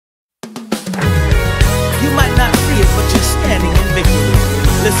You might not see it, but you're standing in victory.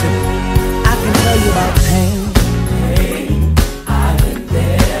 Listen, I can tell you about pain. I've been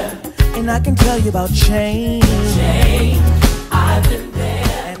there. And I can tell you about change. I've been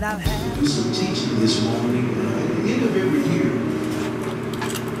there. And I've had do some teaching this morning.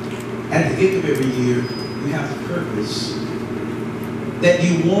 At the end of every year, you have the purpose that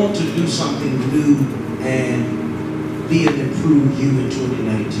you want to do something new and be an improved you in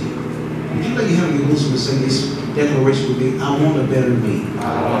 2019. Would you let your heavenly bosom and say this declaration with me? I want a better me. I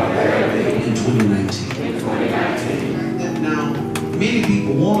want a better me in 2019. In 2019. Now, many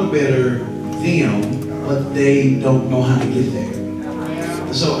people want a better them, but they don't know how to get there.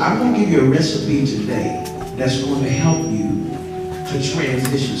 So I'm going to give you a recipe today that's going to help you to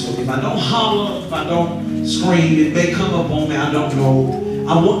transition. So if I don't holler, if I don't scream, it may come up on me, I don't know.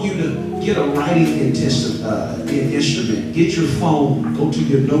 I want you to get a writing instrument, get your phone, go to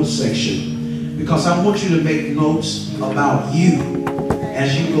your notes section, because I want you to make notes about you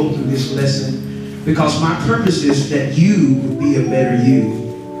as you go through this lesson, because my purpose is that you would be a better you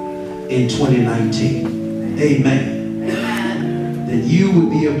in 2019. Amen. That you would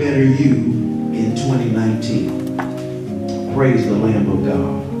be a better you in 2019. Praise the Lamb of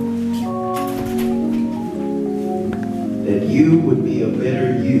God. That you would be a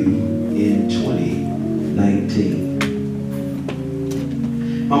better you in 2019.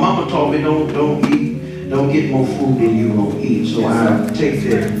 My mama told me don't get more food than you gonna eat. So I take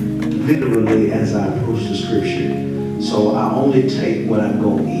that literally as I approach the scripture. So I only take what I'm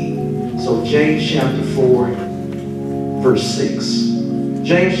gonna eat. So James chapter 4, verse 6.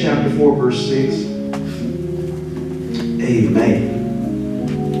 James chapter 4, verse 6. Amen.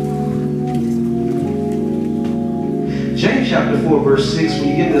 James chapter 4, verse 6. When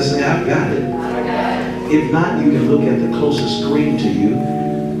you get this, say, I've got it. If not, you can look at the closest screen to you,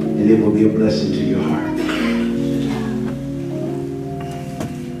 and it will be a blessing to your heart.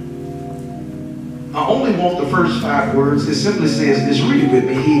 I only want the first 5 words. It simply says this. Read it with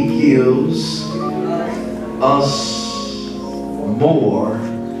me. He gives us more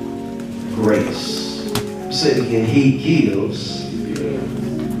grace. Say it again. He gives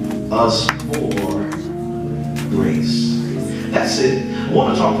us more grace. That's it. I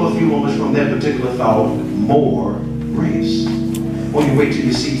want to talk for a few moments from that particular thought. More grace. When you wait till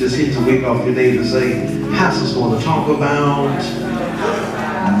you see, just hit the wake off your day to say, Pastor's going to talk about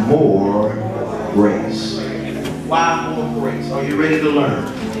more grace. Why more grace? Are you ready to learn?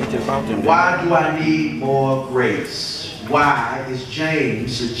 Why do I need more grace? Why is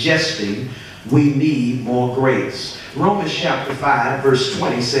James suggesting we need more grace? Romans chapter 5 verse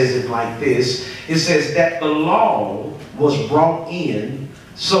 20 says it like this. It says that the law was brought in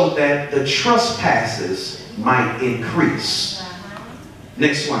so that the trespasses might increase.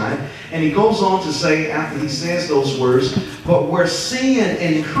 Next slide. And he goes on to say, after he says those words, but where sin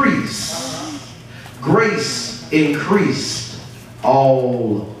increased, grace increased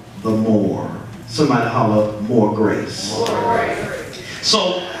all the more. Somebody holler, more grace. More grace.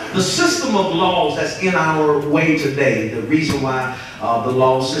 So the system of laws that's in our way today, the reason why the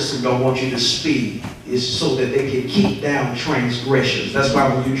law system don't want you to speed is so that they can keep down transgressions. That's why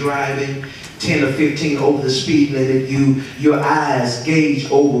when you're driving 10 or 15 over the speed limit, your eyes gauge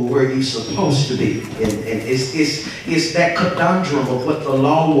over where you're supposed to be. And it's that conundrum of what the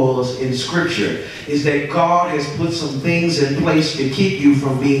law was in Scripture, is that God has put some things in place to keep you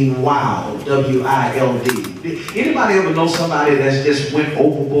from being wild, W-I-L-D. Anybody ever know somebody that's just went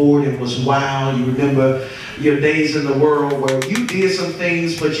overboard and was wild? You remember your days in the world where you did some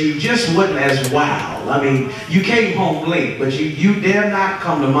things, but you just wasn't as wild. I mean, you came home late, but you dare not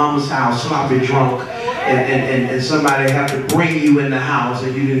come to mama's house sloppy drunk and somebody have to bring you in the house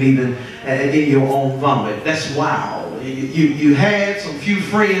and you didn't even in your own vomit. That's wild. You had some few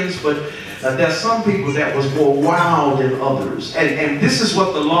friends, but there's some people that was more wild than others. And this is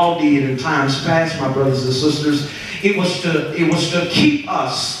what the law did in times past, my brothers and sisters. It was to keep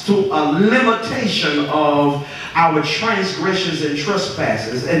us to a limitation of our transgressions and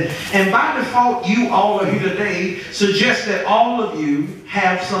trespasses. And by default, you all are here today suggests that all of you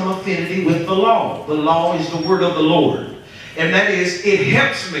have some affinity with the law. The law is the word of the Lord. And that is, it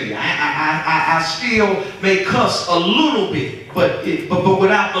helps me. I still may cuss a little bit, but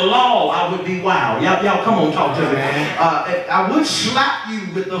without the law, I would be wild. Y'all come on, talk to me. I would slap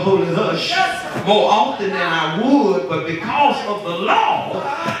you with the holy hush more often than I would, but because of the law,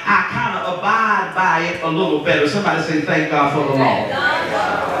 I kind of abide by it a little better. Somebody say, thank God for the law.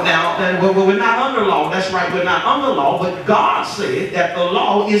 Now, we're not under law. That's right, we're not under law, but God said that the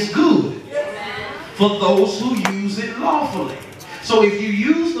law is good for those who use it lawfully. So if you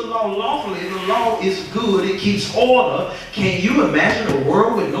use the law lawfully, the law is good, it keeps order. Can you imagine a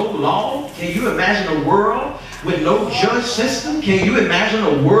world with no law? Can you imagine a world with no judge system? Can you imagine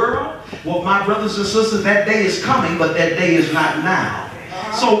a world? Well, my brothers and sisters, that day is coming, but that day is not now.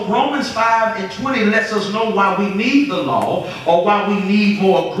 So Romans 5:20 lets us know why we need the law, or why we need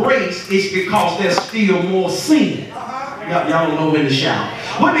more grace. Is because there's still more sin. Y'all don't know when to shout.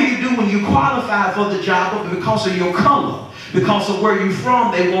 What do you do when you qualify for the job, but because of your color, because of where you're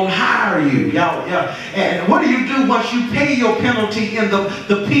from, they won't hire you? And what do you do once you pay your penalty in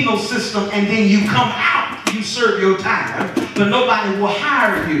the penal system, and then you come out? You serve your time, but nobody will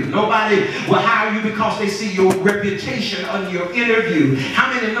hire you. Nobody will hire you because they see your reputation on your interview.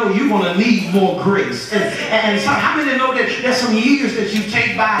 How many know you're going to need more grace? And so how many know that there's some years that you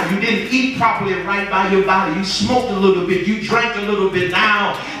take by, you didn't eat properly right by your body, you smoked a little bit, you drank a little bit,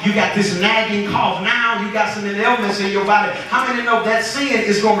 now you got this nagging cough, now you got some ailments in your body. How many know that sin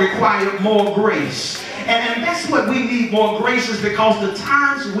is going to require more grace? And that's what we need more grace, is because the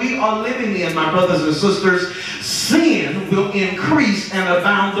times we are living in, my brothers and sisters, sin will increase and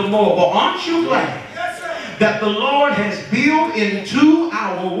abound the more. But aren't you glad that the Lord has built into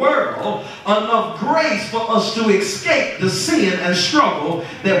our world enough grace for us to escape the sin and struggle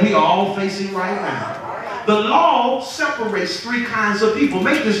that we are all facing right now? The law separates three kinds of people.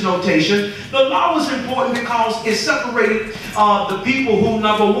 Make this notation. The law is important because it separated the people who,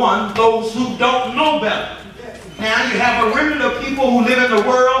 number one, those who don't know better. Now you have a remnant of people who live in the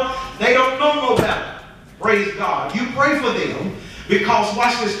world, they don't know no better. Praise God. You pray for them, because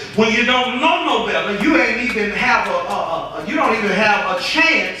watch this, when you don't know no better, you ain't even have you don't even have a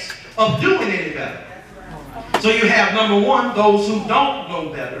chance of doing any better. So you have, number one, those who don't know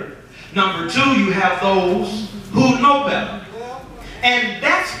better. Number two, you have those who know better. And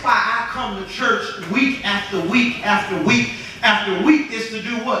that's why I come to church week after week after week after week, is to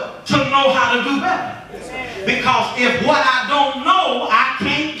do what? To know how to do better. Because if what I don't know, I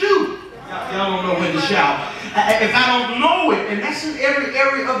can't do. Y'all don't know when to shout. If I don't know it, and that's in every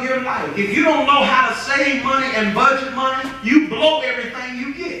area of your life. If you don't know how to save money and budget money, you blow everything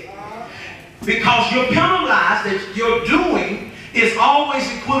you get. Because you're penalized that you're doing is always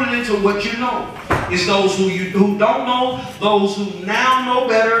equivalent to what you know. It's those who don't know, those who now know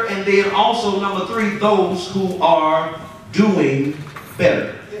better, and then also, number three, those who are doing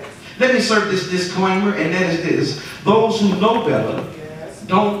better. Let me serve this disclaimer, and that is this. Those who know better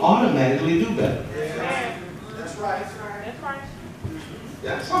don't automatically do better. That's right.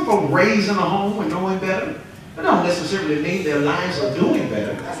 Yeah, some folks raised in a home with knowing better. That don't necessarily mean their lives are doing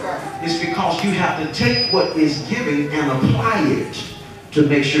better. It's because you have to take what is given and apply it to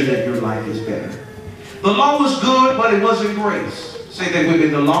make sure that your life is better. The law was good, but it wasn't grace. Say that with me.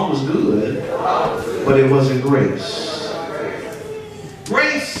 The law was good, but it wasn't grace.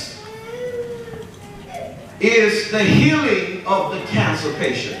 Grace is the healing of the cancer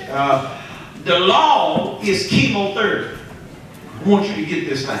patient. The law is chemotherapy. I want you to get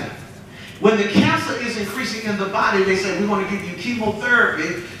this thing. When the cancer is increasing in the body, they say, we're going to give you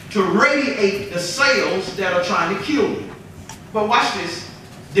chemotherapy to radiate the cells that are trying to kill you. But watch this.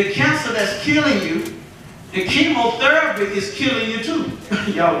 The cancer that's killing you, the chemotherapy is killing you too.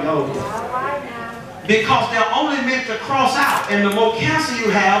 Yo. Because they're only meant to cross out. And the more cancer you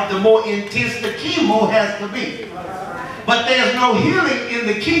have, the more intense the chemo has to be. But there's no healing in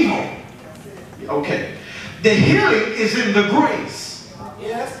the chemo. Okay. The healing is in the grace.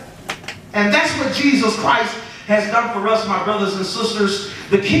 Yes. And that's what Jesus Christ has done for us, my brothers and sisters.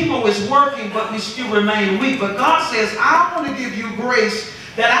 The chemo is working, but we still remain weak. But God says, I want to give you grace,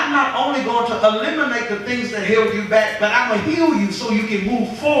 that I'm not only going to eliminate the things that held you back, but I'm going to heal you so you can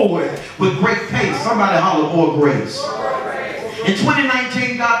move forward with great pace. Somebody holler, more grace. In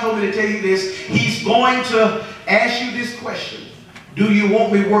 2019, God told me to tell you this. He's going to ask you this question. Do you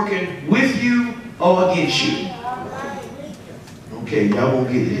want me working with you or against you? Okay, y'all won't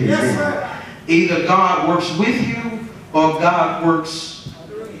get it here. Yes, either God works with you or God works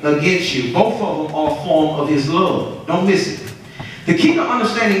against you. Both of them are a form of his love. Don't miss it. The key to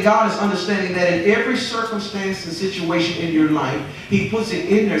understanding God is understanding that in every circumstance and situation in your life, he puts it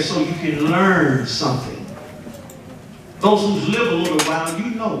in there so you can learn something. Those who've lived a little while,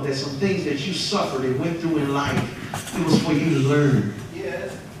 you know that some things that you suffered and went through in life, it was for you to learn.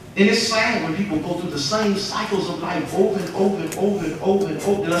 Yes. And it's sad when people go through the same cycles of life over and over and over and over and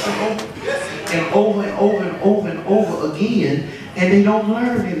over. Did I say over? Yes. And over and over and over and over again, and they don't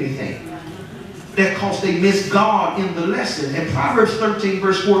learn anything. That's because they miss God in the lesson. In Proverbs 13,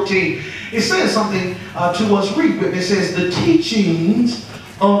 verse 14, it says something to us. Read with me. It says, the teachings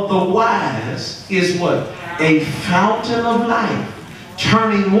of the wise is what? A fountain of life,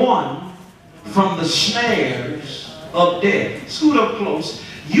 turning one from the snares of death. Scoot up close.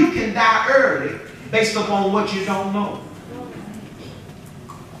 You can die early based upon what you don't know.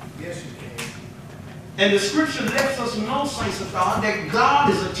 Yes, you can. And the scripture lets us know, saints of God, that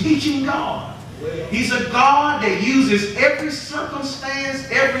God is a teaching God. He's a God that uses every circumstance,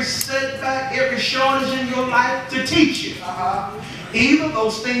 every setback, every shortage in your life to teach you. Either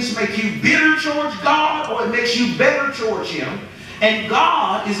those things make you bitter towards God or it makes you better towards Him. And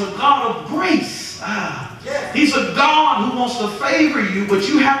God is a God of grace. He's a God who wants to favor you, but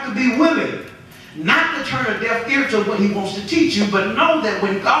you have to be willing not to turn a deaf ear to what He wants to teach you, but know that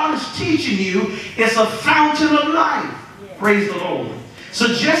when God is teaching you, it's a fountain of life. Praise the Lord.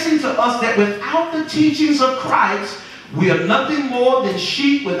 Suggesting to us that without the teachings of Christ, we are nothing more than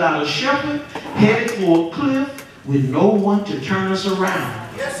sheep without a shepherd, headed for a cliff with no one to turn us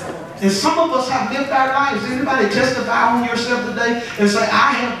around. Yes, sir. And some of us have lived our lives. Anybody testify on yourself today and say,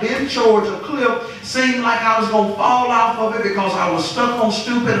 I have been towards a cliff, seemed like I was going to fall off of it because I was stuck on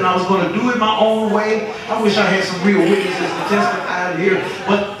stupid and I was going to do it my own way. I wish I had some real witnesses to testify here.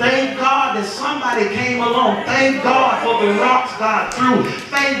 But thank God that somebody came along. Thank God for the rocks God threw.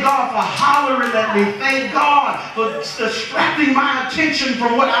 Thank God for hollering at me. Thank God for distracting my attention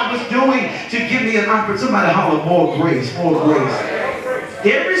from what I was doing to give me an opportunity. Somebody holler, more grace, more grace.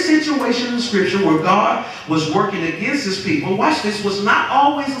 Every situation in Scripture where God was working against His people, watch this, was not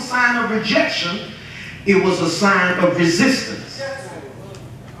always a sign of rejection. It was a sign of resistance.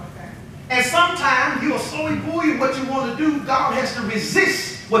 And sometimes you are so buoyant what you want to do, God has to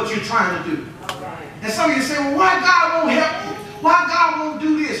resist what you're trying to do. And some of you say, well, why God won't help you? Why God won't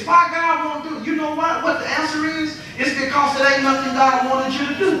do this? Why God won't do it? You know what the answer is? It's because it ain't nothing God wanted you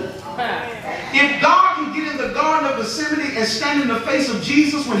to do. If God can get in the Garden of Gethsemane and stand in the face of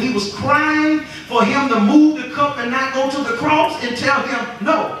Jesus when He was crying for Him to move the cup and not go to the cross and tell Him,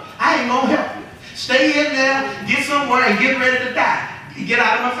 no, I ain't going to help you. Stay in there, get somewhere, and get ready to die. Get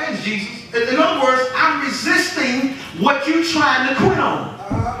out of my face, Jesus. In other words, I'm resisting what you're trying to quit on.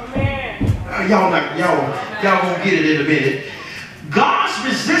 Y'all gonna get it in a minute. God's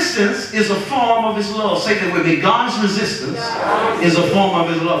resistance is a form of His love. Say that with me. God's resistance is a form of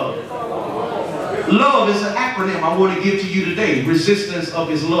His love. Love is an acronym I want to give to you today. Resistance of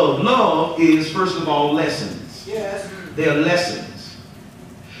His love. Love is, first of all, lessons. Yes. They are lessons.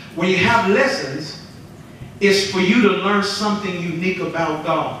 When you have lessons, it's for you to learn something unique about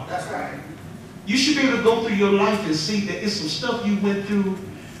God. That's right. You should be able to go through your life and see that it's some stuff you went through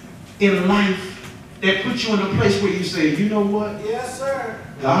in life that put you in a place where you say, you know what? Yes, sir.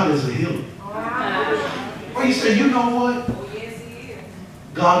 God is a healer. Wow. Or you say, you know what? Oh, yes, He is.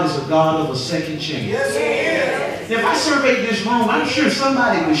 God is a God of a second chance. Yes, He is. If I surveyed this room, I'm sure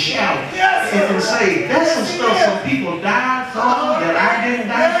somebody would shout and say, that's some stuff some people died from that I didn't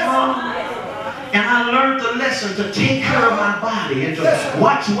die from. And I learned the lesson to take care of my body and to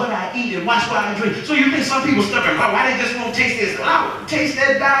watch what I eat and watch what I drink. So you think some people stuck in, why they just won't taste this? Oh, taste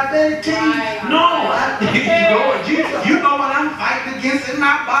that diabetic tea? No, you know what I'm fighting against in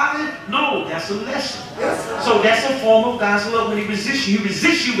my body? No, that's a lesson. So that's a form of God's love. When He resists you, He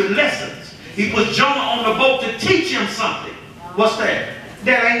resists you with lessons. He puts Jonah on the boat to teach him something. What's that?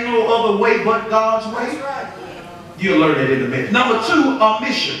 There ain't no other way but God's way. You'll learn that in a minute. Number two,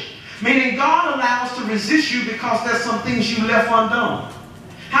 omission. Meaning God allows to resist you because there's some things you left undone.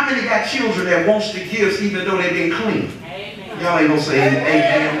 How many got children that wants the gifts even though they've been clean? Y'all ain't gonna say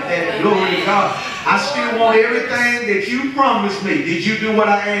amen. Glory to God. I still want everything that you promised me. Did you do what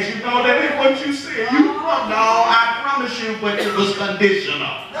I asked you? No, that ain't what you said. No, I promised you, but it was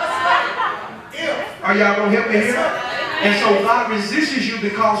conditional. Are y'all gonna help me here? And so God resists you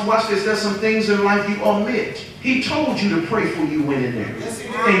because, watch this, there's some things in life you omit. He told you to pray before you went in there.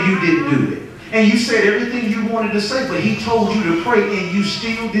 And you didn't do it. And you said everything you wanted to say, but He told you to pray and you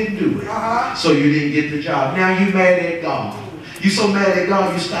still didn't do it. So you didn't get the job. Now you mad at God. You so mad at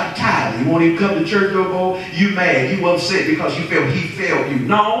God, you stopped tithing. You won't even come to church no more. You mad. You upset because you felt He failed you.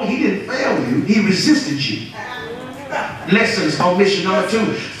 No, He didn't fail you. He resisted you. Lessons on mission. Number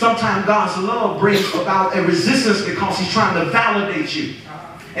two, sometimes God's love brings about a resistance because He's trying to validate you.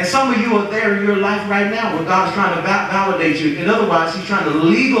 And some of you are there in your life right now where God is trying to validate you. In other words, He's trying to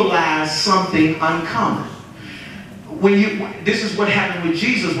legalize something uncommon. This is what happened with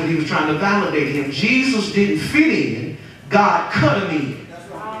Jesus when He was trying to validate Him. Jesus didn't fit in. God cut Him in.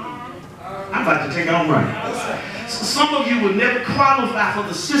 I'm about to take it on right. Some of you would never qualify for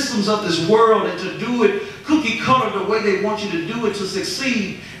the systems of this world and to do it cookie cutter the way they want you to do it to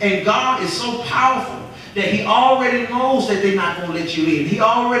succeed. And God is so powerful that he already knows that they're not going to let you in. He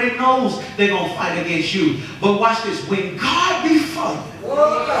already knows they're going to fight against you. But watch this. When God be for you,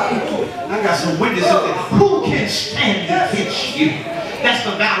 I got some witnesses there. Who can stand against you? That's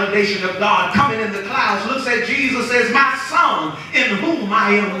the validation of God coming in the clouds. Looks at Jesus, says, my son in whom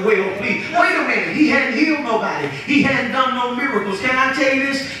I am well pleased. Wait a minute. He hadn't healed nobody. He hadn't done no miracles. Can I tell you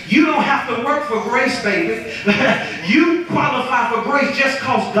this? You don't have to work for grace, baby. You qualify for grace just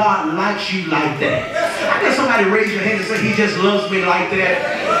because God likes you like that. I guess somebody raise your hand and say, he just loves me like that.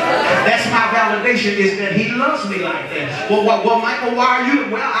 That's my validation, is that he loves me like that. Well, Michael, why are you?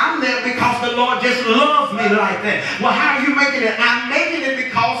 Well, I'm there because the Lord just loves me like that. Well, how are you making it? I'm making it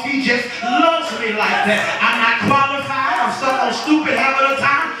because he just loves me like that. I'm not qualified. I'm stuck on stupid having a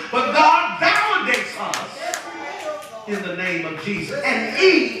time. But God validates us in the name of Jesus. And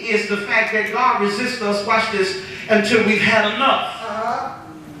E is the fact that God resists us, watch this, until we've had enough.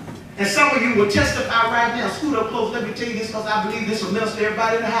 And some of you will testify right now. Scoot up close. Let me tell you this, because I believe this will minister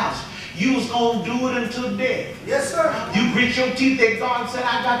everybody in the house. You was going to do it until death. Yes, sir. You grit your teeth that God said,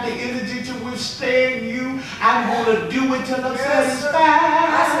 I got the energy to withstand you. I'm going to do it till I'm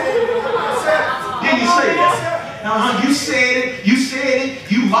satisfied. Did you say that? You said it. You said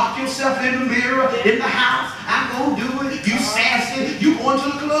it. You mock yourself in the mirror, in the house. I'm going to do it. You sassy. You going to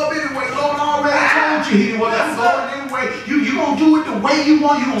the club anyway. Lord already told you he was. I'm going anyway. You going to do it the way you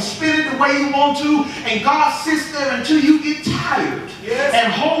want. You going to spin it the way you want to. And God sits there until you get tired. Yes.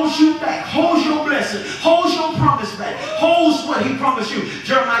 And holds you back, holds your blessing, holds your promise back, holds what he promised you.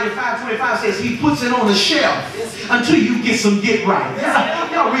 Jeremiah 5:25 says he puts it on the shelf until you get some get right.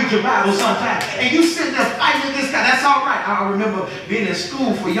 Y'all read your Bible sometime. And you sitting there fighting this guy. That's all right. I remember being in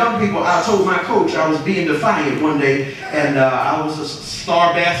school for young people. I told my coach I was being defiant one day, and I was a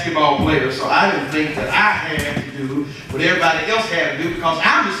star basketball player, so I didn't think that I had to do what everybody else had to do because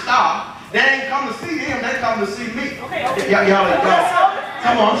I'm the star. They ain't come to see him, they come to see me. Okay. Y'all.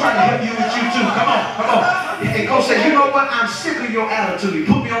 Come on, I'm trying to help you with you too. Come on. And coach said, you know what? I'm sick of your attitude. He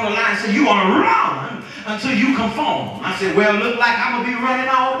put me on the line and said, you want to run until you conform. I said, well, look like I'm going to be running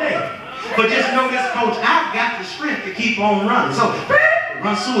all day. But just know this, coach, I've got the strength to keep on running. So,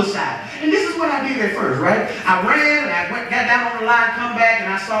 run suicide. And this is what I did at first, right? I ran and I got down on the line, come back,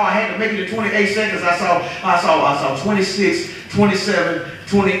 and I saw I had to make it to 28 seconds. I saw 26, 27,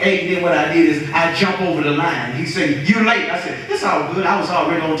 28, and then what I did is I jumped over the line. He said, you're late. I said, it's all good. I was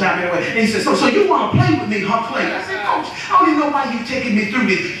already on time anyway. And he said, so you want to play with me, huh, Clay? I said, coach, I don't even know why you taking me through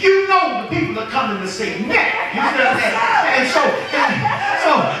this. You know the people are coming to say, yeah. You understand? And so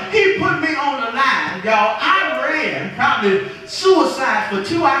he put me on the line, y'all. I ran probably suicide for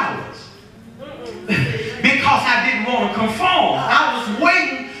 2 hours because I didn't want to conform. I was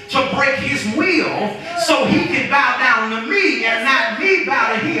waiting to break his will so he could bow down to me and not me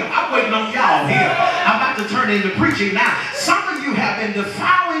bow to him. I'm waiting on y'all here. I'm about to turn into preaching now. Some of you have been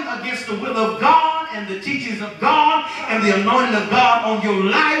defiling against the will of God and the teachings of God and the anointing of God on your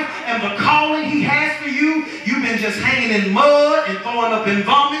life and the calling he has for you. You've been just hanging in mud and throwing up in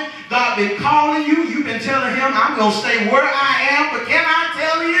vomit. God been calling you. You've been telling him, I'm going to stay where I am. But can I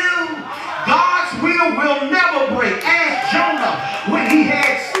tell you, God's will never break. Ask Jonah when he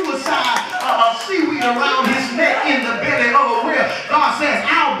had seaweed around his neck in the belly of a whale. God says,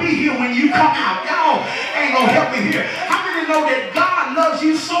 I'll be here when you come out. Y'all ain't going to help me here. How many know that God loves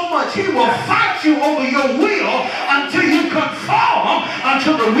you so much, he will fight you over your will until you conform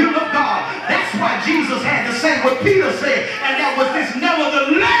unto the will of God. That's why Jesus had to say what Peter said, and that was this,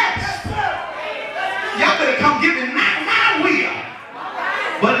 nevertheless. Y'all better come give me not my will,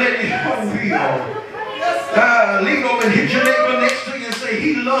 but let your will. Lean over and hit your neighbor next to you and say,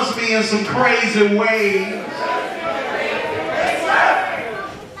 he loves me in some crazy ways.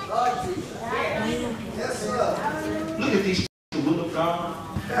 Look at these, the will of God.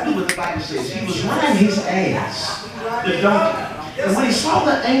 Look what the Bible says. He was running his ass, the donkey. And when he saw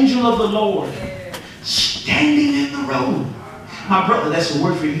the angel of the Lord standing in the road, my brother, that's the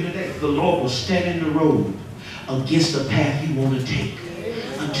word for you today. The Lord will stand in the road against the path you want to take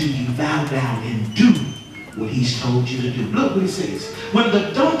until you bow down and do what he's told you to do. Look what he says. When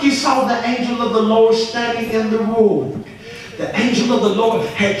the donkey saw the angel of the Lord standing in the road, the angel of the Lord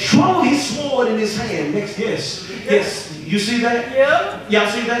had drawn his sword in his hand. Yes. You see that? Yeah. Y'all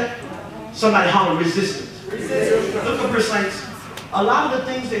see that? Somebody holler resistance. Look up here, saints. A lot of the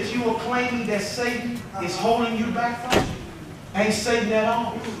things that you are claiming that Satan is holding you back from ain't Satan at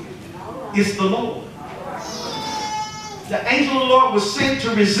all. It's the Lord. The angel of the Lord was sent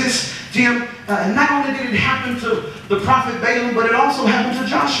to resist him. Not only did it happen to the prophet Balaam, but it also happened to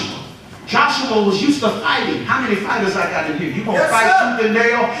Joshua. Joshua was used to fighting. How many fighters I got in here? You gonna fight tooth and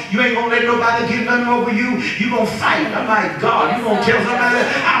nail? You ain't gonna let nobody get nothing over you. You gonna fight. Oh my God, you gonna tell somebody,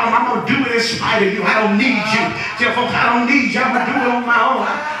 I'm gonna do it in spite of you. I don't need you. Tell folks, I don't need you. I'm gonna do it on my own.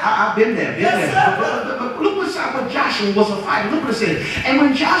 I've been there, But look what Joshua was a fighter. Look what it says. And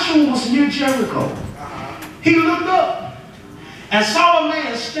when Joshua was near Jericho, he looked up and saw a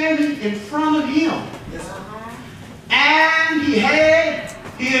man standing in front of him. And he had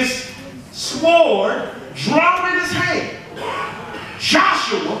his sword drawn in his hand.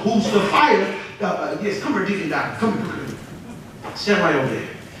 Joshua, who's the fighter, yes, come here, Deacon Doctor, come here. Stand right over there.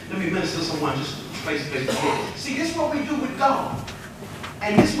 Let me minister to someone just face to face. See, this is what we do with God.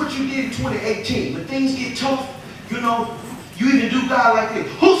 And this is what you did in 2018. When things get tough, you know, you even do God like this.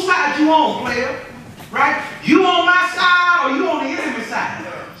 Whose side you on, player? Right? You on my side or you on the enemy side?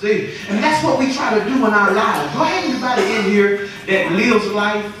 See, and that's what we try to do in our lives. Go ahead, anybody in here that lives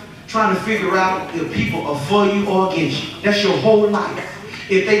life trying to figure out if people are for you or against you. That's your whole life.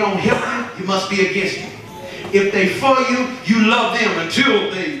 If they don't help you, you must be against them. If they for you, you love them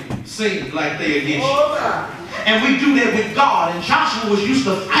until they seem like they against you. And we do that with God. And Joshua was used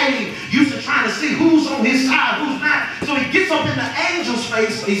to fighting, used to trying to see who's on his side, who's not. So he gets up in the angel's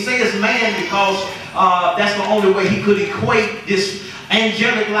face. He says man because that's the only way he could equate this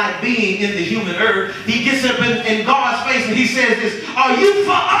angelic-like being in the human earth. He gets up in God's face and he says this, are you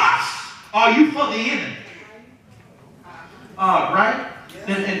for us? Are you for the enemy? Right?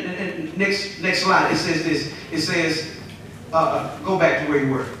 And next slide, it says this. It says, go back to where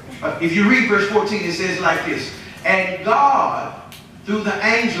you were. If you read verse 14, it says like this. And God, through the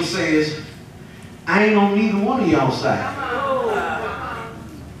angel, says, I ain't on neither one of y'all side.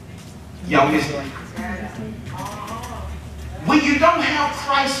 Y'all missed it. When you don't have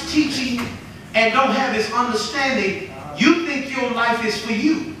Christ's teaching and don't have his understanding, you think your life is for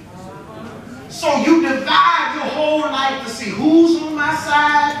you. So you divide your whole life to see who's on my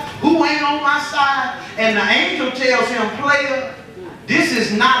side, who ain't on my side. And the angel tells him, player, this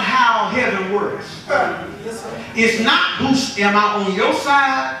is not how heaven works. It's not am I on your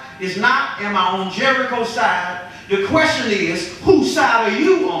side? It's not am I on Jericho's side? The question is, whose side are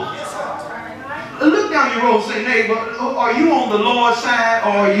you on? Look down your road and say, neighbor, are you on the Lord's side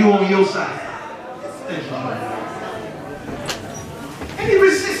or are you on your side? Thank you. And he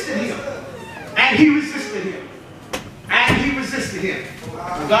resisted him. And he resisted him. And he resisted him.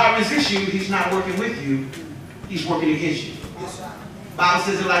 When God resists you, he's not working with you. He's working against you. The Bible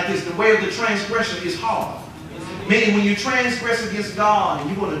says it like this. The way of the transgression is hard. Meaning when you transgress against God and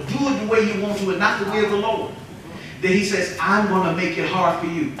you want to do it the way you want to and not the way of the Lord, then he says, I'm going to make it hard for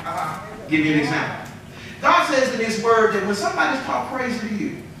you. Give you an example. God says in his word that when somebody's talk crazy to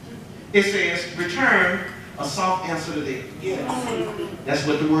you, it says, return a soft answer to them. That's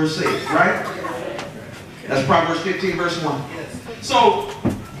what the word says, right? That's Proverbs 15, verse 1. So,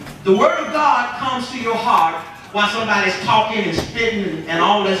 the word of God comes to your heart while somebody's talking and spitting and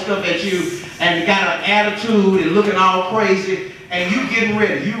all that stuff at you, and you got an attitude and looking all crazy, and you getting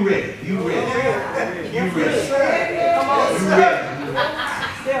ready. You ready. You ready. You ready. You ready.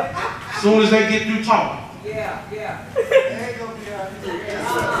 As soon as they get through talking.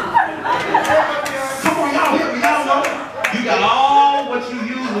 Come on, y'all hear me. Y'all know. You got all what you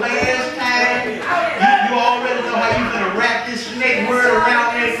used last time. You already know how you're going to wrap this snake word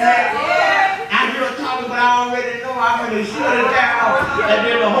around this neck. I hear her talking, but I already know I'm going to shut it down. And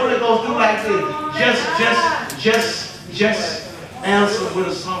then the Holy Ghost do like this. Just answer with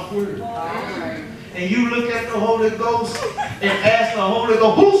a soft word. And you look at the Holy Ghost and ask the Holy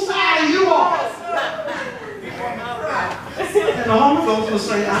Ghost, whose side are you on? And the Holy Ghost will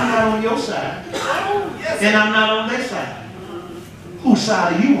say, I'm not on your side. And I'm not on their side. Whose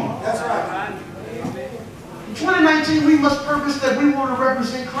side are you on? That's right. In 2019, we must purpose that we want to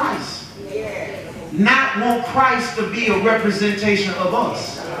represent Christ. Not want Christ to be a representation of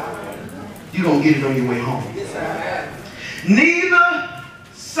us. You're going to get it on your way home. Neither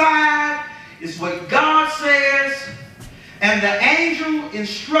side is what God says, and the angel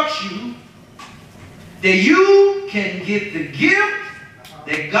instructs you that you can get the gift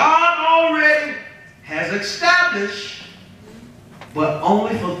that God already has established, but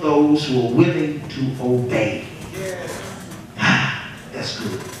only for those who are willing to obey. That's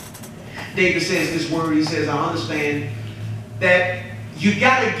good. David says this word, he says, I understand that you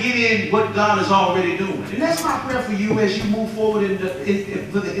got to get in what God is already doing. And that's my prayer for you as you move forward for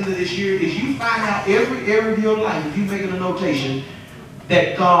the end of this year, is you find out every area of your life, if you make a notation,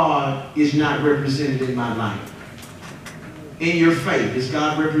 that God is not represented in my life. In your faith, is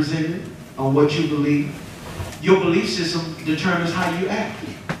God represented on what you believe? Your belief system determines how you act.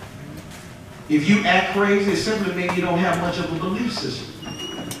 If you act crazy, it simply means you don't have much of a belief system.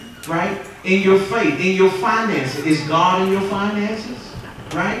 Right? In your faith, in your finances. Is God in your finances?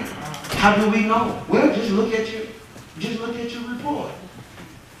 Right? How do we know? Well, just look at your report.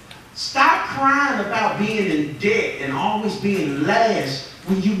 Stop crying about being in debt and always being last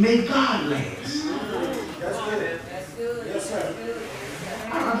when you make God last. That's good. That's good. Yes, sir.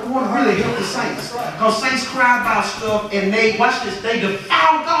 I want to really help the saints. Because saints cry about stuff and they, watch this, they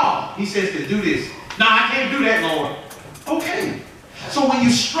defile God. He says to do this. No, I can't do that, Lord. Okay. So when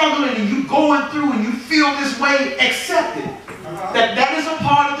you're struggling and you're going through and you feel this way, accept it. That is a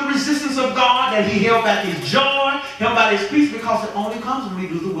part of the resistance of God, that he held back his joy, held back his peace, because it only comes when we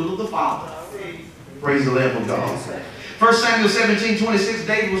do the will of the Father. Praise the Lamb of God. 1 Samuel 17:26,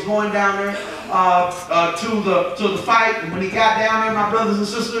 David was going down there to the fight, and when he got down there, my brothers and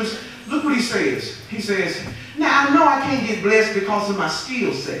sisters, look what he says. He says, now I know I can't get blessed because of my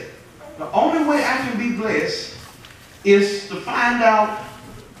skill set. The only way I can be blessed is to find out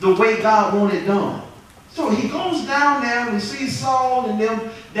the way God wanted it done. So he goes down there and we see Saul and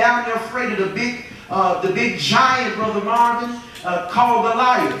them down there afraid of the big giant, Brother Marvin, called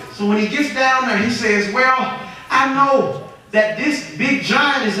Goliath. So when he gets down there, he says, well, I know that this big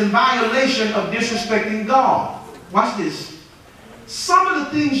giant is in violation of disrespecting God. Watch this. Some of the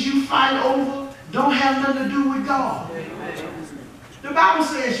things you fight over don't have nothing to do with God. The Bible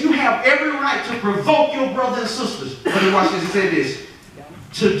says you have every right to provoke your brothers and sisters. But watch this, he said this,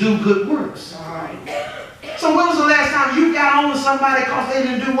 to do good works. So when was the last time you got on to somebody because they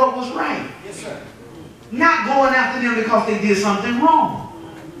didn't do what was right? Yes, sir. Not going after them because they did something wrong.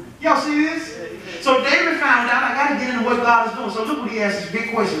 Y'all see this? So David found out, I got to get into what God is doing. So look what he asks, these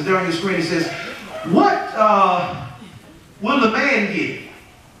big questions there on your screen. He says, what will the man get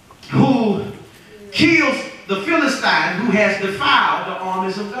who kills the Philistine who has defiled the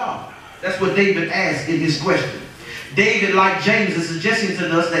armies of God? That's what David asked in his question. David, like James, is suggesting to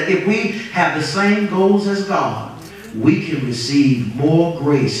us that if we have the same goals as God, we can receive more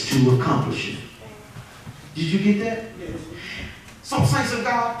grace to accomplish it. Did you get that? Yes. So, saints of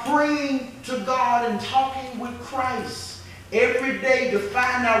God, praying to God and talking with Christ every day to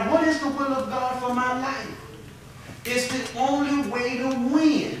find out what is the will of God for my life. It's the only way to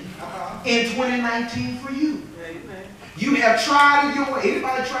win in 2019 for you. Amen. You have tried it your way.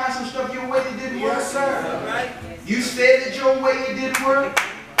 Anybody tried some stuff your way that didn't work? Yes, sir. Right? You said it your way, it didn't work.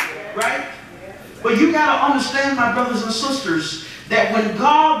 Right? But you got to understand, my brothers and sisters, that when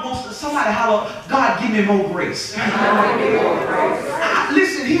God wants to, somebody holler, God, give me more grace.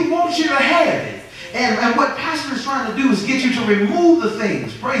 Listen, he wants you to have it. And what Pastor is trying to do is get you to remove the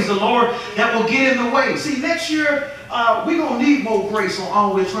things, praise the Lord, that will get in the way. See, next year, we're going to need more grace on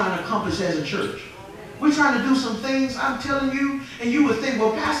all we're trying to accomplish as a church. We're trying to do some things, I'm telling you, and you would think,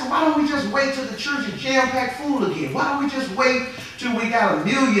 well, Pastor, why don't we just wait till the church is jam-packed full again? Why don't we just wait till we got a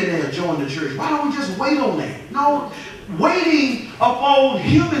millionaire join the church? Why don't we just wait on that? No, waiting upon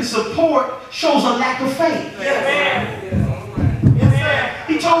human support shows a lack of faith. Yes.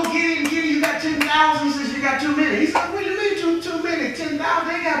 He told Gideon, you got 10,000. He says, you got too many. He said, what do you mean too many? 10,000,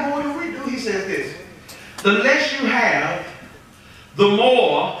 they got more than we do. He says this, the less you have, the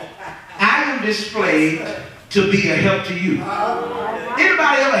more I am displayed to be a help to you.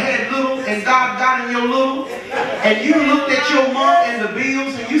 Anybody ever had little and God got in your little and you looked at your month and the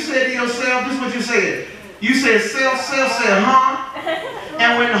bills and you said to yourself, this is what you said. You said self said, huh?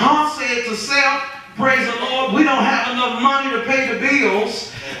 And when huh said to self, praise the Lord, we don't have enough money to pay the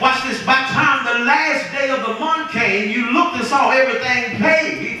bills. Watch this, by the time the last day of the month came, you looked and saw everything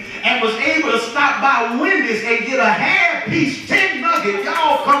paid and was able to stop by Wendy's and get a half-piece 10 nugget,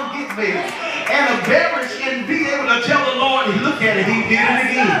 y'all come get me, and a beverage, and be able to tell the Lord, look at it, he did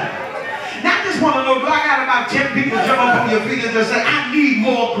it again. Now I just want to know, do I got about 10 people jump up on your feet and just say, I need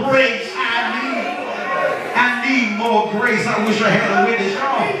more grace, I need more grace. I wish I had a witness.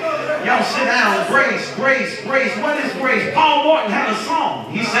 Y'all sit down. Grace, grace, grace. What is grace? Paul Morton had a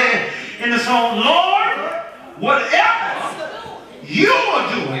song. He said in the song, Lord, whatever you are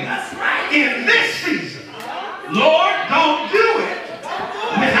doing in this season, Lord, don't do it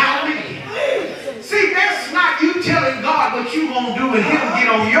without me. See, that's not you telling God what you're going to do and him get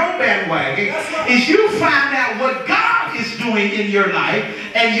on your bandwagon. Is you find out what God is doing in your life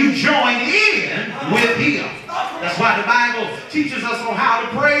and you join in with him. That's why the Bible teaches us on how to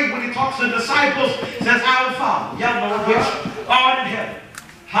pray when he talks to disciples. It says, Our Father, y'all know which art in heaven.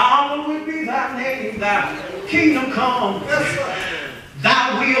 Hallowed be thy name, thy kingdom come.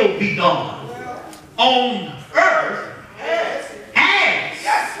 Thy will be done on earth as.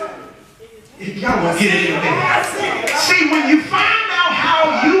 Y'all won't get it in a minute. See, when you find out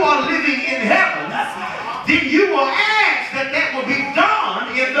how you are living in heaven,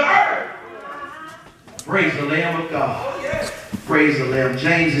 Praise the Lamb.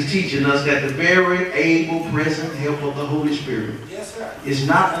 James is teaching us that the very able present help of the Holy Spirit is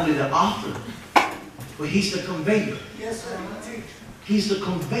not only the author, but he's the conveyor. Yes, sir. He's the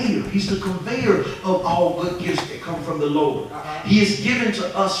conveyor. He's the conveyor of all good gifts that come from the Lord. He is given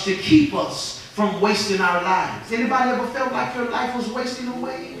to us to keep us from wasting our lives. Anybody ever felt like your life was wasting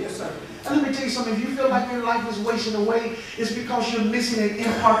away? Yes, sir. And let me tell you something. If you feel like your life is wasting away, it's because you're missing an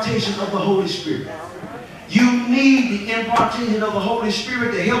impartation of the Holy Spirit. You need the impartation of the Holy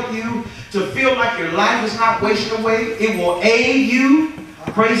Spirit to help you to feel like your life is not wasting away. It will aid you,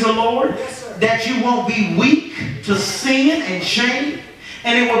 praise the Lord, that you won't be weak to sin and shame.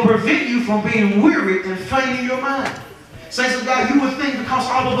 And it will prevent you from being weary and faint in your mind. Saints of God, you would think because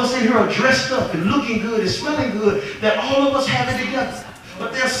all of us in here are dressed up and looking good and smelling good, that all of us have it together.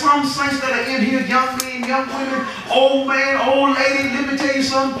 But there's some saints that are in here, young men, young women, old man, old lady, let me tell you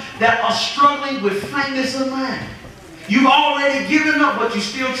something, that are struggling with faintness of mind. You've already given up, but you're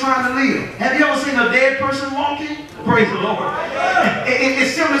still trying to live. Have you ever seen a dead person walking? Praise the Lord. It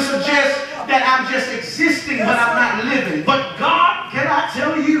simply suggests that I'm just existing, but I'm not living. But God, can I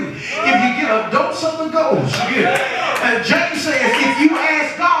tell you, if you get a dose of the ghost, James says, if you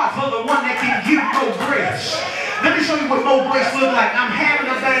ask God for the one that can give more grace. Let me show you what more grace looks like. I'm having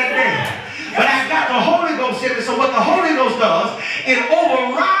a bad day, but I got the Holy Ghost in me. So what the Holy Ghost does, it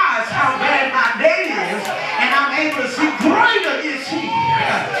overrides how bad my day is, and I'm able to see greater is He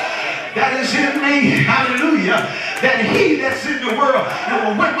that is in me, hallelujah, than he that's in the world.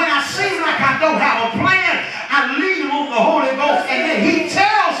 And when I seem like I don't have a plan, I lean on the Holy Ghost, and then He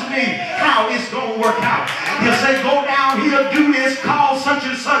tells me how it's going to work out. He'll say, go down here, do this, call such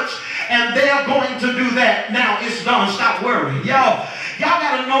and such, and they're going to do that. Now it's done. Stop worrying. Y'all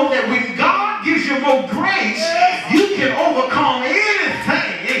got to know that when God gives you more grace, you can overcome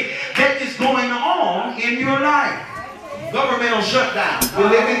anything that is going on in your life. Governmental shutdown.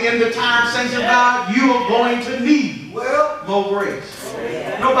 We're living in the time, saints of God, you are going to need more grace.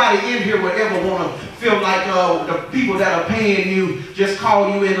 Nobody in here would ever want to feel like the people that are paying you just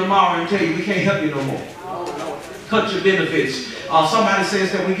call you in tomorrow and tell you we can't help you no more. Cut your benefits. Somebody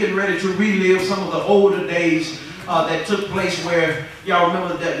says that we're getting ready to relive some of the older days that took place where, y'all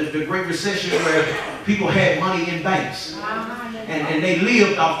remember that the Great Recession, where people had money in banks. And they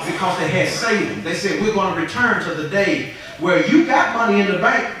lived off because they had savings. They said, we're going to return to the day where you got money in the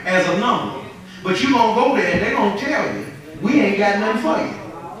bank as a number, but you're going to go there and they're going to tell you, we ain't got nothing for you.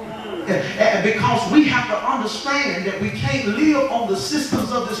 Because we have to understand that we can't live on the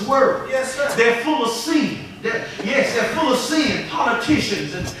systems of this world. Yes, sir. They're full of sin. They're full of sin,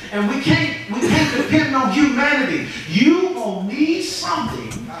 politicians, and we can't depend on humanity. You will need something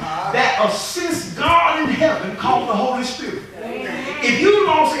that assists God in heaven called the Holy Spirit. If you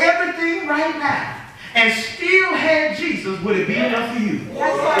lost everything right now and still had Jesus, would it be enough for you?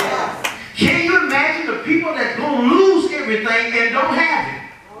 Can you imagine the people that's going to lose everything and don't have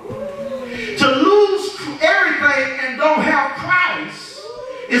it? To lose everything and don't have Christ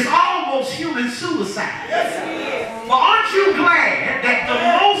is almost human suicide. But aren't you glad that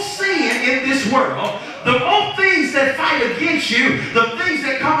the most sin in this world, the more things that fight against you, the things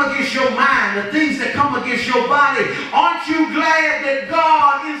that come against your mind, the things that come against your body, aren't you glad that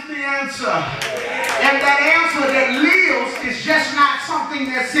God is the answer? And that answer that lives is just not something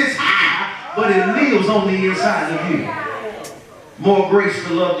that sits high, but it lives on the inside of you. More grace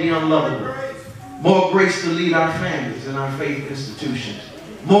to love the unlovable. More grace to lead our families and our faith institutions.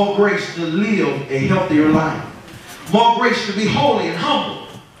 More grace to live a healthier life. More grace to be holy and humble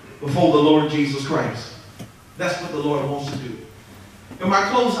before the Lord Jesus Christ. That's what the Lord wants to do. In my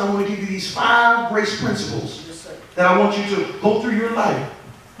close, I want to give you these 5 grace principles that I want you to go through your life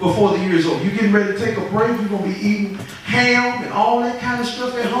before the year is over. You're getting ready to take a break. You're going to be eating ham and all that kind of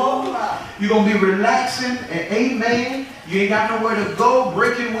stuff at home. You're going to be relaxing and amen. You ain't got nowhere to go,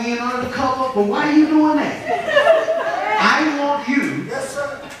 breaking wind under the cover. But why are you doing that? I want you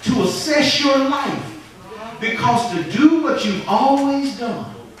to assess your life, because to do what you've always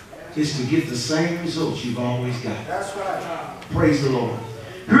done is to get the same results you've always got. That's right. Praise the Lord.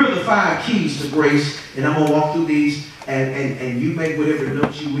 Here are the 5 keys to grace, and I'm going to walk through these, and you make whatever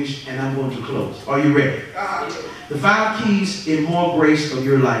notes you wish, and I'm going to close. Are you ready? The 5 keys in more grace of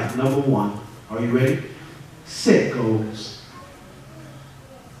your life. Number 1, are you ready? Set goals.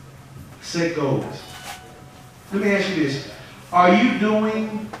 Set goals. Let me ask you this. Are you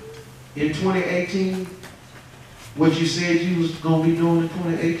doing in 2018 what you said you was going to be doing in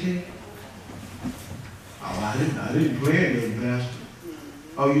 2018? Oh, I didn't plan that, Pastor.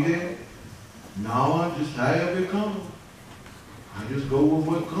 Oh, you did? No, I just however it comes. I just go with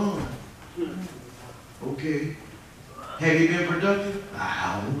what comes. Okay. Have you been productive?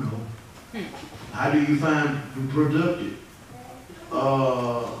 I don't know. How do you find productive?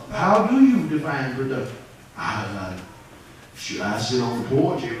 How do you define productive? I sit on the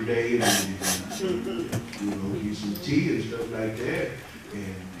porch every day and get some tea and stuff like that.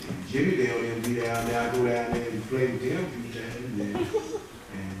 And Jimmy Dale will be down there. I go down there and play with them a few times.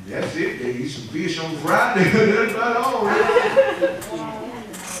 And that's it. They eat some fish on Friday. That's about all.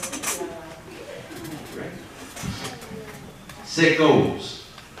 Right? Set goals.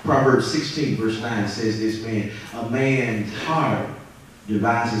 Proverbs 16 verse 9 says this, a man's heart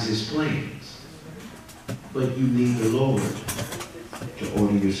devises his plans, but you need the Lord to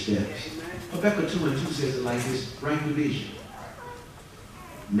order your steps. Habakkuk 2:2 says it like this, write the vision,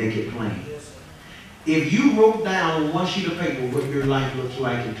 make it plain. If you wrote down on one sheet of paper what your life looks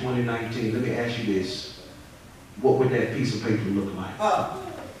like in 2019, let me ask you this, what would that piece of paper look like?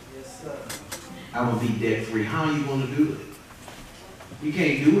 Yes, sir. I would be debt free. How are you going to do it? You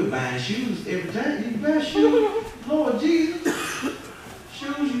can't do it buying shoes every time. You buy shoes, Lord Jesus.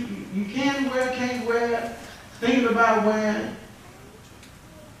 Shoes you can wear, can't wear, thinking about wearing.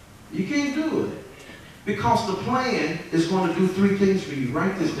 You can't do it. Because the plan is going to do three things for you.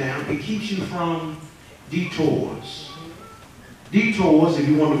 Write this down. It keeps you from detours. Detours, if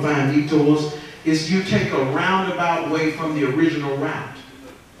you want to find detours, is you take a roundabout way from the original route.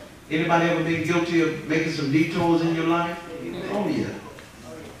 Anybody ever been guilty of making some detours in your life? Oh yeah.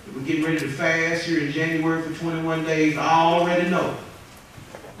 We're getting ready to fast here in January for 21 days. I already know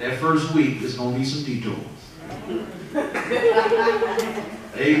that first week there's going to be some detours.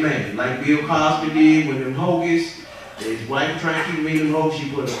 Amen. Like Bill Cosby did with them hoagies. His wife was trying to keep him in them hoagies. She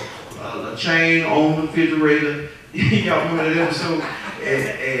put a chain on the refrigerator. Y'all remember that episode?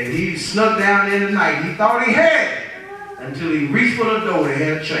 And he snuck down there in the night. He thought he had it until he reached for the door and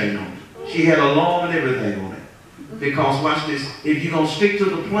had a chain on it. She had alarm and everything on it. Because, watch this, if you're going to stick to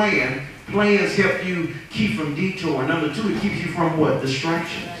the plan, plans help you keep from detour. Number two, it keeps you from what?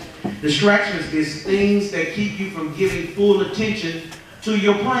 Distractions. Distractions is things that keep you from giving full attention to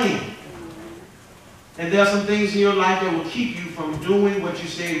your plan. And there are some things in your life that will keep you from doing what you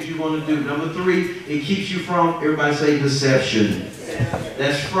said you're going to do. Number three, it keeps you from, everybody say, deception.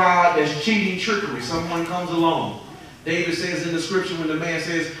 That's fraud, that's cheating, trickery. Someone comes along. David says in the scripture when the man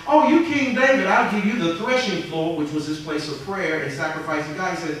says, oh, you King David, I'll give you the threshing floor, which was his place of prayer and sacrifice to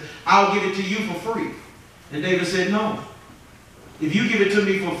God. He says, I'll give it to you for free. And David said, no. If you give it to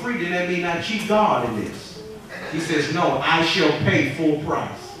me for free, then that means I cheat God in this. He says, no, I shall pay full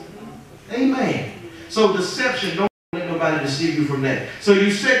price. Amen. So deception, don't let nobody deceive you from that. So you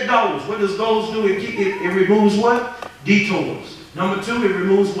set goals. What does goals do? It removes what? Detours. Number two, it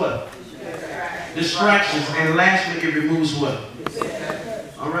removes what? Distractions. And lastly, it removes what?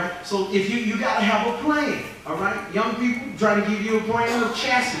 All right. So if you got to have a plan. All right. Young people, try to give you a plan of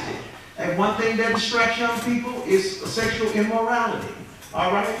chastity. And one thing that distracts young people is sexual immorality.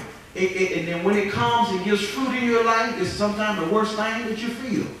 All right. And then when it comes and gives fruit in your life, it's sometimes the worst thing that you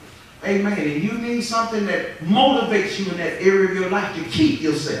feel. Amen. And you need something that motivates you in that area of your life to keep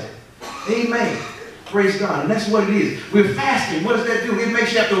yourself. Amen. Praise God. And that's what it is. We're fasting. What does that do? It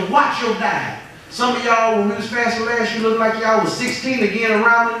makes you have to watch your diet. Some of y'all, when we was fasting last year, looked like y'all was 16 again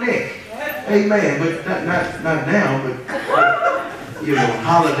around the neck. Amen. But not now, but you know,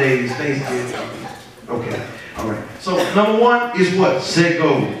 holidays, Thanksgiving. Okay. All right. So number one is what? Set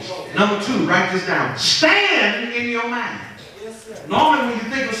goals. Number two, write this down. Stand in your mind. Normally when you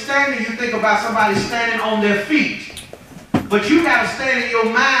think of standing, you think about somebody standing on their feet. But you got to stand in your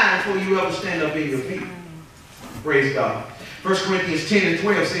mind before you ever stand up in your feet. Praise God. 1 Corinthians 10 and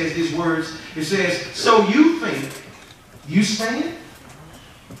 12 says these words. It says, so you think you stand?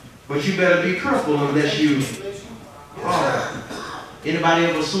 But you better be careful unless you are. Anybody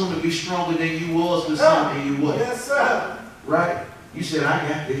ever assume to be stronger than you was with something you wasn't? Yes, sir. Right? You said, I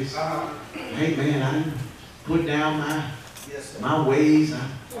got this. Hey, man, I didn't put down my ways.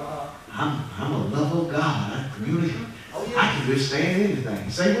 I'm a lover of God. I can withstand anything.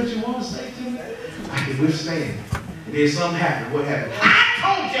 Say what you want to say to me. I can withstand. And then something happened. What happened? I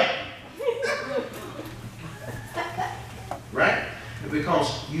told you! Right?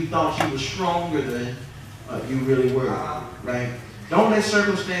 Because you thought you were stronger than you really were. Right? Don't let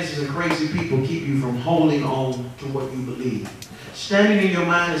circumstances and crazy people keep you from holding on to what you believe. Standing in your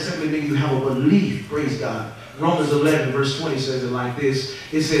mind is simply mean you have a belief. Praise God. Romans 11 verse 20 says it like this.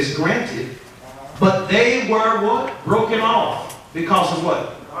 It says, granted, but they were what? Broken off. Because of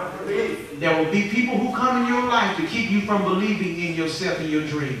what? Unbelief. There will be people who come in your life to keep you from believing in yourself and your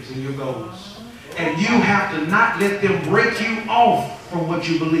dreams and your goals. And you have to not let them break you off from what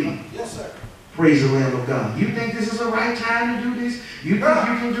you believe. Yes, sir. Praise the Lamb of God. You think this is the right time to do this? You think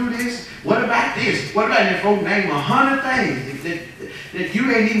you can do this? What about this? What about if folk name 100 things that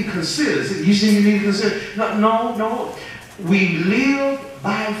you ain't even considered? You see, you need to consider. No. We live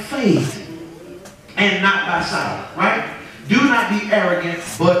by faith and not by sight, right? Do not be arrogant,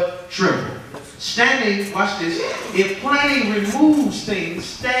 but tremble. Standing, watch this. If planning removes things,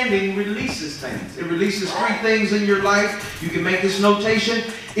 standing releases things. It releases 3 things in your life. You can make this notation.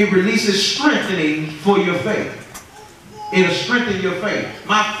 It releases strengthening for your faith. It'll strengthen your faith.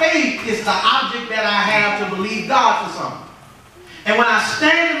 My faith is the object that I have to believe God for something. And when I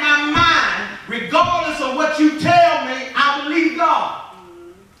stand in my mind, regardless of what you tell me, I believe God.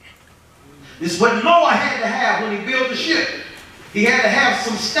 This is what Noah had to have when he built the ship. He had to have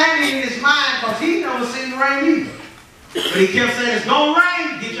some standing in his mind because he never seen rain either. But he kept saying, it's going to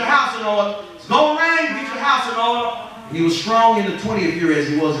rain, get your house in order. It's going to rain, get your house in order. And he was strong in the 20th year as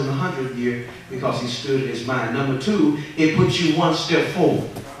he was in the 100th year because he stood in his mind. Number 2, it puts you one step forward.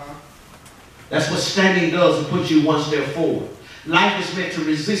 That's what standing does. It puts you one step forward. Life is meant to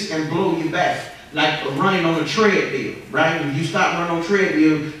resist and blow you back like running on a treadmill, right? When you stop running on a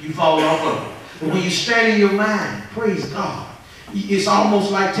treadmill, you fall off of it. But when you stand in your mind, praise God, it's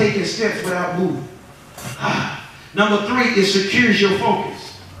almost like taking steps without moving. Number 3, it secures your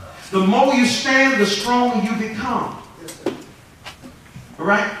focus. The more you stand, the stronger you become. All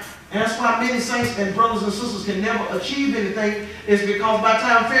right? And that's why many saints and brothers and sisters can never achieve anything. It's because by the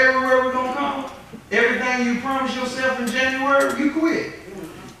time February is going to come, everything you promised yourself in January, you quit.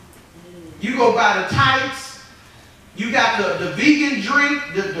 You go buy the tights. You got the vegan drink.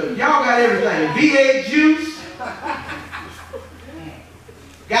 Y'all got everything. V8 juice.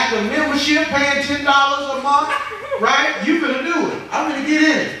 Got the membership, paying $10 a month, right? You gonna do it. I'm gonna get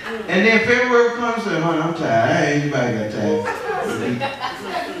in it. And then February comes and honey, I'm tired. I ain't anybody got time.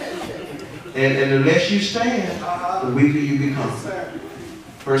 And the less you stand, the weaker you become.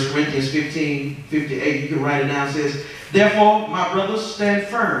 1 Corinthians 15:58, you can write it down. It says, therefore, my brothers, stand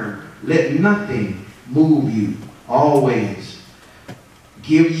firm. Let nothing move you. Always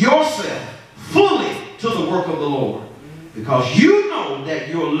give yourself fully to the work of the Lord. Because you know that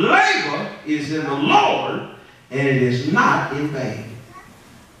your labor is in the Lord and it is not in vain.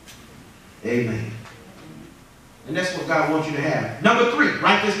 Amen. And that's what God wants you to have. Number 3,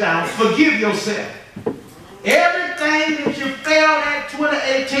 write this down. Forgive yourself. Everything that you failed at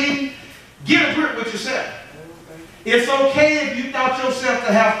 2018, get a grip with yourself. It's okay if you thought yourself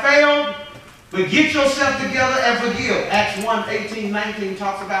to have failed, but get yourself together and forgive. Acts 1:18-19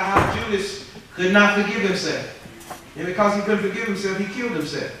 talks about how Judas could not forgive himself. And because he couldn't forgive himself, he killed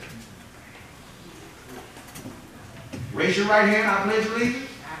himself. Raise your right hand. I pledge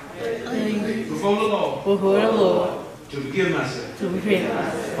allegiance before the Lord. Before the Lord. To forgive myself. To forgive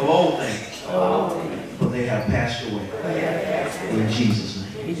myself. Of all things. For they have passed away. In Jesus'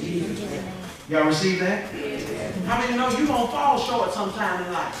 name. Y'all receive that? How many know you're going to fall short sometime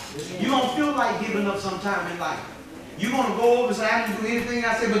in life? You're going to feel like giving up sometime in life. You're going to go over and say, I can do anything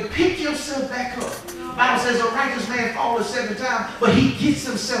I say, but pick yourself back up. The Bible says a righteous man falls 7 times, but he gets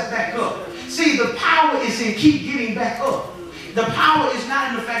himself back up. See, the power is in keep getting back up. The power is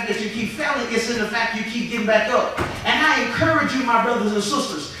not in the fact that you keep failing, it's in the fact you keep getting back up. And I encourage you, my brothers and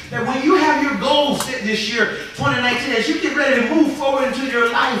sisters, that when you have your goals set this year, 2019, as you get ready to move forward into your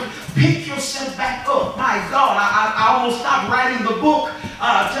life, pick yourself back up. My God, I almost stopped writing the book.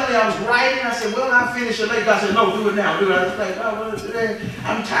 I tell you, I was writing. I said, well, I'll finish it later. God said, no, do it now. Do it. I was like, oh, well,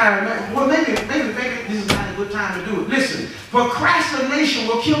 I'm tired, man. Well, maybe this is not a good time to do it. Listen, procrastination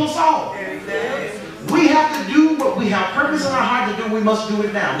will kill us all. We have to do what we have purpose in our heart to do. We must do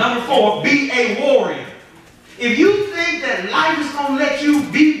it now. Number 4, be a warrior. If you think that life is going to let you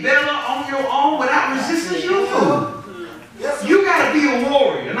be better on your own without resistance, you're a fool. You got to be a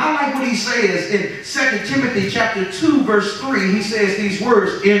warrior. And I like what he says in 2 Timothy chapter 2, verse 3. He says these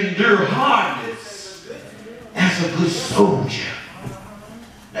words, endure hardness as a good soldier.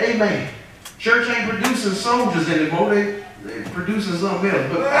 Amen. Church ain't producing soldiers anymore. They're producing something else.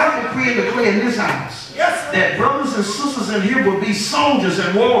 But I decree and declare in this house that brothers and sisters in here will be soldiers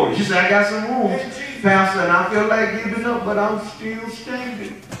and warriors. You say, I got some wounds, Pastor, and I feel like giving up, but I'm still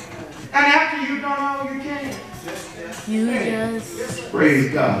standing. And after you've done all you can,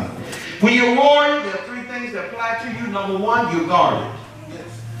 praise God. When you're a warrior, there are 3 things that apply to you. Number 1, you're guarded.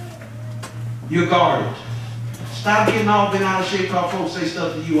 You're guarded. Stop getting all bent out of shape because folks say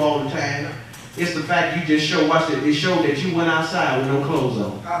stuff to you all the time. It's the fact you just show, watch it, it showed that you went outside with no clothes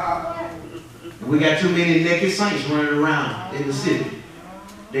on. And we got too many naked saints running around in the city.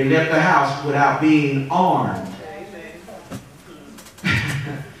 They left the house without being armed.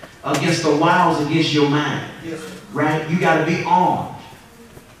 against the wiles against your mind. Yes. Right? You got to be armed.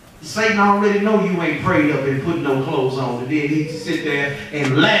 Satan already know you ain't prayed up and put no clothes on. And then he sit there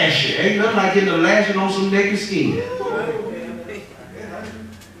and lash you. Ain't nothing like getting a lashing on some naked skin.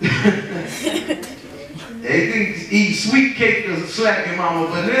 They think eat sweet cake doesn't slap your mama,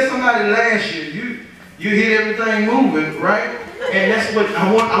 but let somebody lash you. You hit everything moving, right? And that's what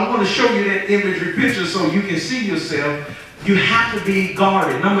I want to show you that imagery picture so you can see yourself. You have to be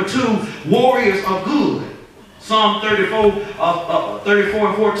guarded. Number two, warriors are good. Psalm 34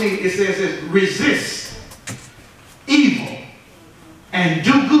 and 14, it says, resist evil and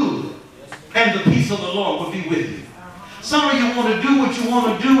do good, and the peace of the Lord will be with you. Some of you want to do what you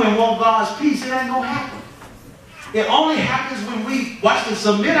want to do and want God's peace. It ain't going to happen. It only happens when we watch to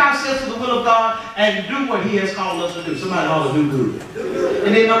submit ourselves to the will of God and do what he has called us to do. Somebody ought to do good.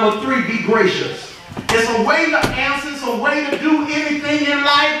 And then number three, be gracious. It's a way to answer, it's a way to do anything in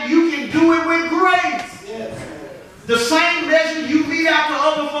life. You can do it with grace. Yes. The same measure you beat out to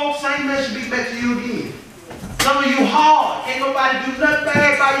other folks, same measure be back to you again. Some of you hard. Ain't nobody do nothing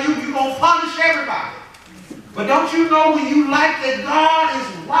bad by you. You're going to punish everybody. But don't you know when you like that God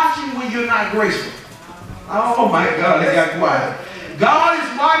is watching when you're not graceful? Oh my God, they got quiet. God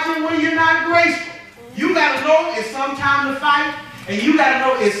is watching when you're not graceful. You got to know it's some time to fight, and you got to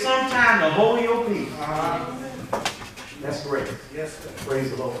know it's some time to hold your peace. That's great. Yes, sir. Praise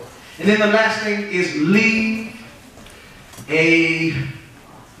the Lord. And then the last thing is leave a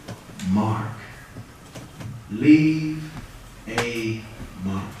mark. Leave a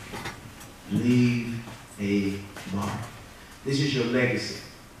mark. Leave a mark. This is your legacy.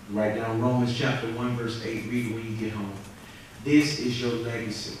 Write down Romans chapter 1 verse 8. Read it when you get home. This is your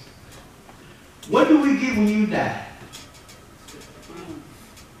legacy. What do we get when you die?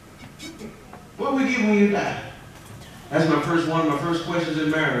 What do we get when you die? That's one of my first questions in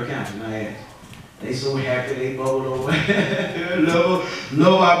marital counseling I asked. They so happy they bubbled over.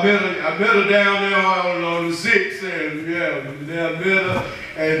 No, I better down there on the 6 and better.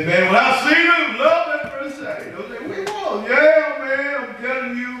 And man, when I seen them, love at first sight. I was like, we was, yeah, man, I'm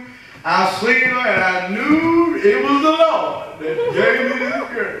telling you, I seen her and I knew it was the Lord that gave me this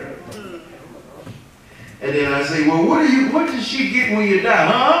girl. And then I say, well, what did she get when you die,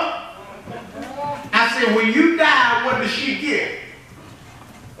 huh? I said, when you die, what does she get?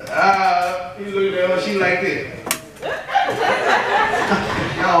 You look at her, she like this.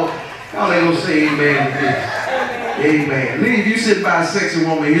 y'all ain't gonna say amen to this. Amen. If you sit by a sexy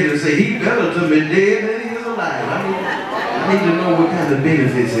woman here and say, he better to be dead than he is alive. I need to know what kind of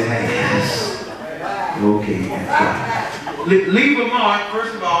benefits it has. Okay, that's right. Leave a mark,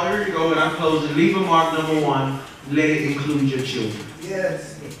 first of all, here you go, and I'm closing. Leave a mark, number one, let it include your children.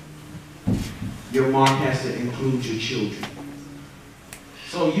 Yes. Your mark has to include your children.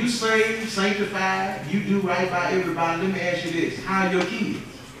 So you saved, sanctified, you do right by everybody. Let me ask you this. How are your kids?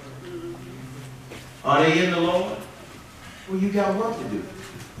 Are they in the Lord? Well, you got work to do.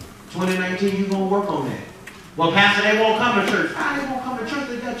 2019, you're going to work on that. Well, Pastor, they won't come to church. How they won't come to church?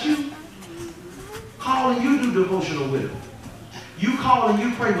 They got you. Call and you do devotional with them. You call and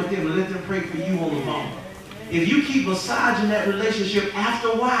you pray with them and let them pray for you on the phone. If you keep massaging that relationship, after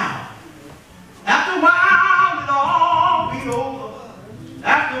a while, it'll all be over.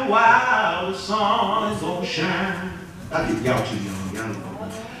 After a while, the sun is going to shine. I think y'all too young. Y'all don't know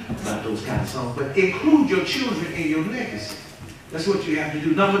about those kind of songs. But include your children in your legacy. That's what you have to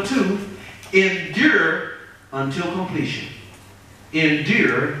do. Number two, endure until completion.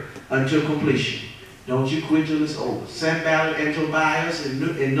 Endure until completion. Don't you quit till it's over. Sanballat and Tobias in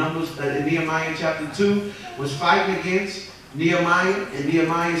Nehemiah chapter 2 was fighting against Nehemiah. And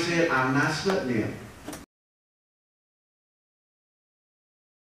Nehemiah said, I'm not stuck there.